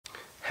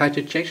How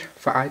to check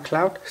for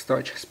iCloud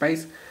storage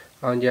space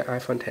on your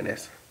iPhone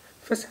XS.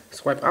 First,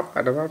 swipe up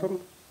at the bottom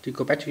to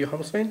go back to your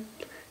home screen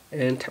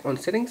and tap on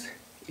settings.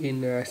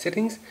 In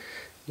settings,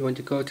 you want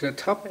to go to the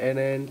top and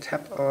then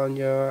tap on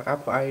your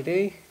Apple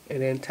ID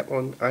and then tap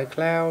on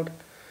iCloud,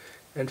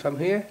 and from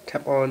here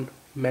tap on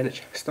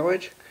manage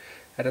storage.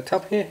 At the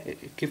top here,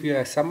 it gives you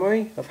a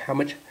summary of how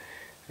much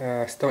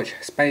storage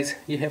space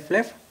you have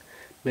left,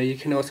 but you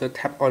can also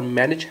tap on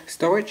manage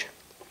storage.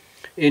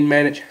 In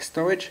manage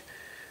storage,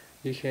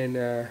 you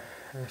can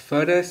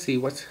further see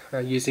what's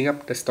using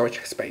up the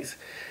storage space.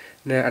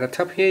 Now at the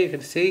top here you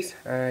can see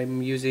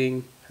I'm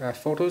using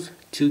photos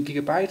 2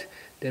 GB,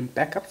 then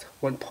backups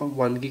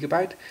 1.1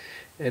 GB,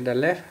 and the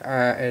left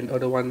and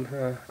other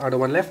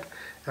one left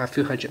a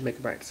few hundred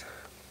megabytes.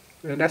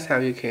 And that's how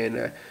you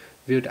can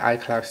view the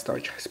iCloud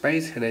storage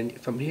space. And then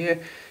from here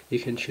you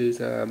can choose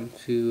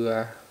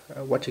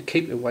what to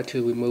keep and what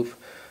to remove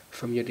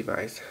from your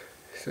device.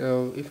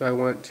 So if I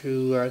want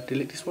to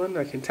delete this one,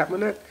 I can tap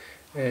on it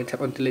and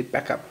tap on delete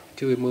backup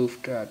to remove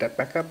that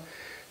backup.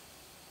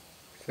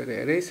 So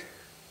there it is,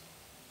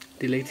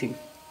 deleting.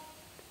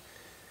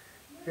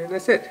 And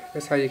that's it.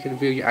 That's how you can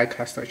view your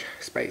iCloud storage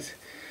space.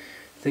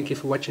 Thank you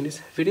for watching this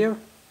video.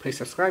 Please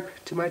subscribe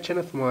to my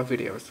channel for more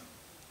videos.